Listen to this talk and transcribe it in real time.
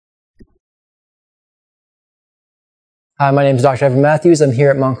Hi, my name is Dr. Evan Matthews. I'm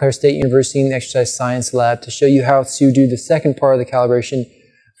here at Montclair State University in the Exercise Science Lab to show you how to do the second part of the calibration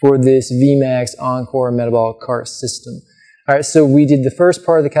for this Vmax Encore Metabolic cart system. Alright, so we did the first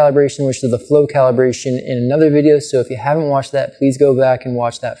part of the calibration, which is the flow calibration, in another video. So if you haven't watched that, please go back and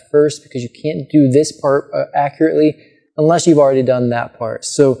watch that first, because you can't do this part accurately unless you've already done that part.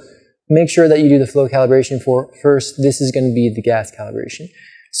 So make sure that you do the flow calibration first. This is going to be the gas calibration.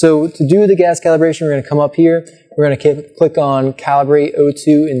 So to do the gas calibration, we're going to come up here. We're going to click on Calibrate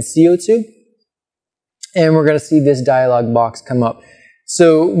O2 and CO2. And we're going to see this dialog box come up.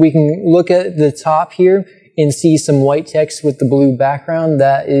 So we can look at the top here and see some white text with the blue background.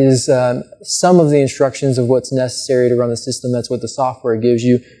 That is some of the instructions of what's necessary to run the system. That's what the software gives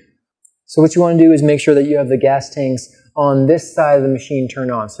you. So what you want to do is make sure that you have the gas tanks on this side of the machine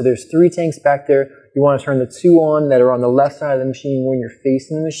turned on. So there's 3 tanks back there. You want to turn the 2 on that are on the left side of the machine when you're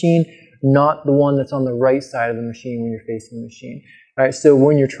facing the machine, not the one that's on the right side of the machine when you're facing the machine. All right, so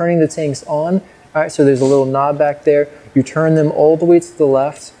when you're turning the tanks on, all right, so there's a little knob back there. You turn them all the way to the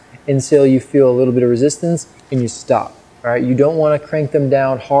left until you feel a little bit of resistance and you stop. All right, you don't want to crank them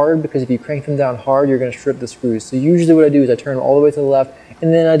down hard, because if you crank them down hard, you're going to strip the screws. So usually what I do is I turn them all the way to the left,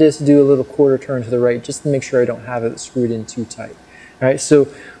 and then I just do a little quarter turn to the right just to make sure I don't have it screwed in too tight. All right, so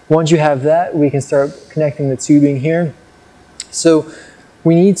once you have that, we can start connecting the tubing here. So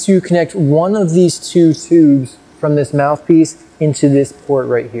we need to connect one of these 2 tubes from this mouthpiece into this port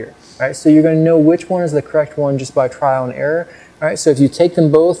right here. All right, so you're going to know which one is the correct one just by trial and error. All right, so if you take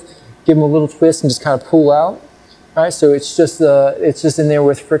them both, give them a little twist and just kind of pull out. All right, so it's just in there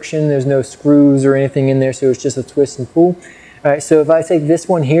with friction. There's no screws or anything in there, so it's just a twist and pull. All right, so if I take this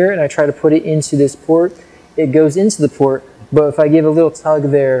one here and I try to put it into this port, it goes into the port, but if I give a little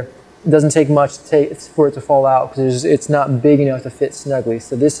tug there, it doesn't take much for it to fall out, because it's not big enough to fit snugly.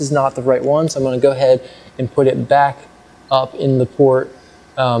 So this is not the right one, so I'm going to go ahead and put it back up in the port,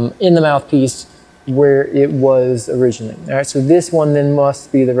 in the mouthpiece where it was originally. All right, so this one then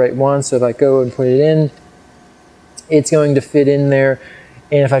must be the right one. So if I go and put it in, it's going to fit in there.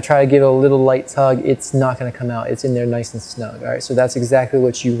 And if I try to give it a little light tug, it's not going to come out. It's in there nice and snug. All right, so that's exactly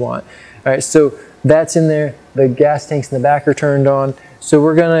what you want. All right, so that's in there. The gas tanks in the back are turned on. So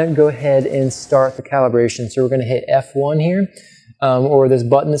we're going to go ahead and start the calibration. So we're going to hit F1 here, or this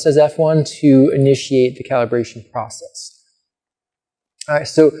button that says F1 to initiate the calibration process. All right,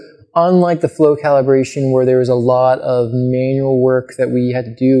 so unlike the flow calibration, where there was a lot of manual work that we had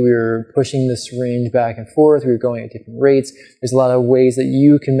to do, we were pushing the syringe back and forth, we were going at different rates. There's a lot of ways that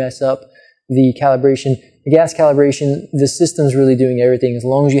you can mess up the calibration. The gas calibration, the system's really doing everything. As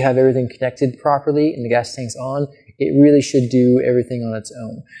long as you have everything connected properly and the gas tank's on, it really should do everything on its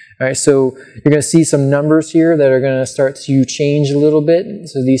own. All right, so you're going to see some numbers here that are going to start to change a little bit.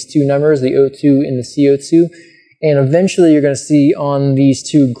 So these 2 numbers, the O2 and the CO2. And eventually you're going to see on these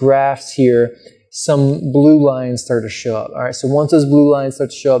 2 graphs here, some blue lines start to show up. All right, so once those blue lines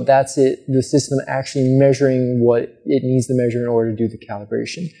start to show up, that's it. The system actually measuring what it needs to measure in order to do the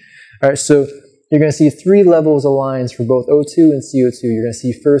calibration. All right, so you're going to see 3 levels of lines for both O2 and CO2. You're going to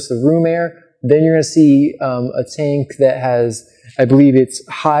see first the room air, then you're going to see a tank that has, I believe it's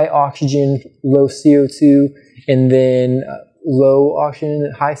high oxygen, low CO2, and then low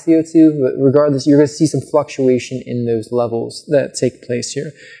oxygen, high CO2, but regardless, you're going to see some fluctuation in those levels that take place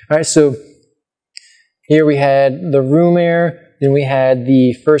here. All right, so here we had the room air, then we had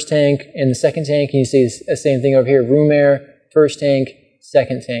the first tank and the second tank, and you see the same thing over here, room air, first tank,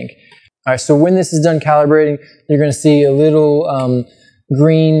 second tank. All right, so when this is done calibrating, you're going to see a little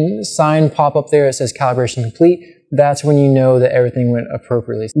green sign pop up there that says calibration complete. That's when you know that everything went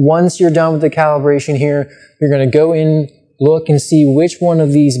appropriately. Once you're done with the calibration here, you're going to go in, look and see which one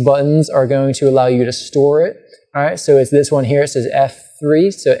of these buttons are going to allow you to store it. All right, so it's this one here. It says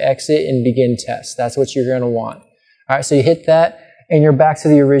F3, so exit and begin test. That's what you're going to want. All right, so you hit that and you're back to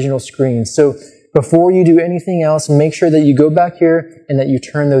the original screen. So before you do anything else, make sure that you go back here and that you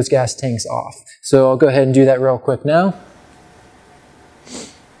turn those gas tanks off. So I'll go ahead and do that real quick now.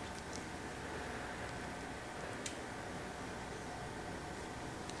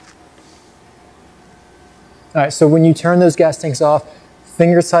 All right, so when you turn those gas tanks off,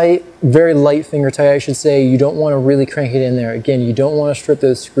 finger tight, very light finger tight, I should say. You don't want to really crank it in there. Again, you don't want to strip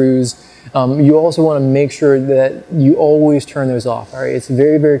those screws. You also want to make sure that you always turn those off. All right, it's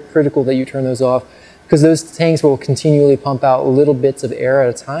very, very critical that you turn those off, because those tanks will continually pump out little bits of air at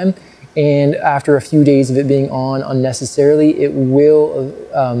a time. And after a few days of it being on unnecessarily, it will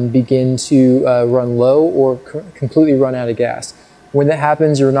begin to run low or completely run out of gas. When that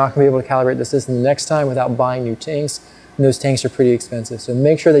happens, you're not going to be able to calibrate the system the next time without buying new tanks, and those tanks are pretty expensive. So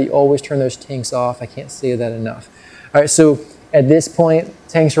make sure that you always turn those tanks off. I can't say that enough. All right, so at this point,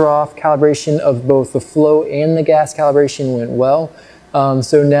 tanks are off. Calibration of both the flow and the gas calibration went well.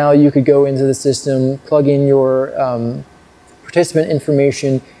 So now you could go into the system, plug in your participant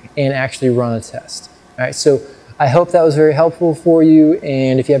information, and actually run a test. All right, so I hope that was very helpful for you,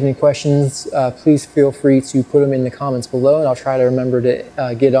 and if you have any questions, please feel free to put them in the comments below, and I'll try to remember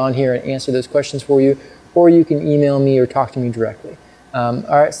to get on here and answer those questions for you, or you can email me or talk to me directly. All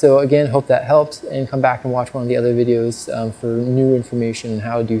right, so again, hope that helped, and come back and watch one of the other videos for new information on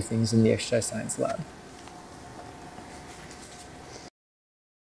how to do things in the exercise science lab.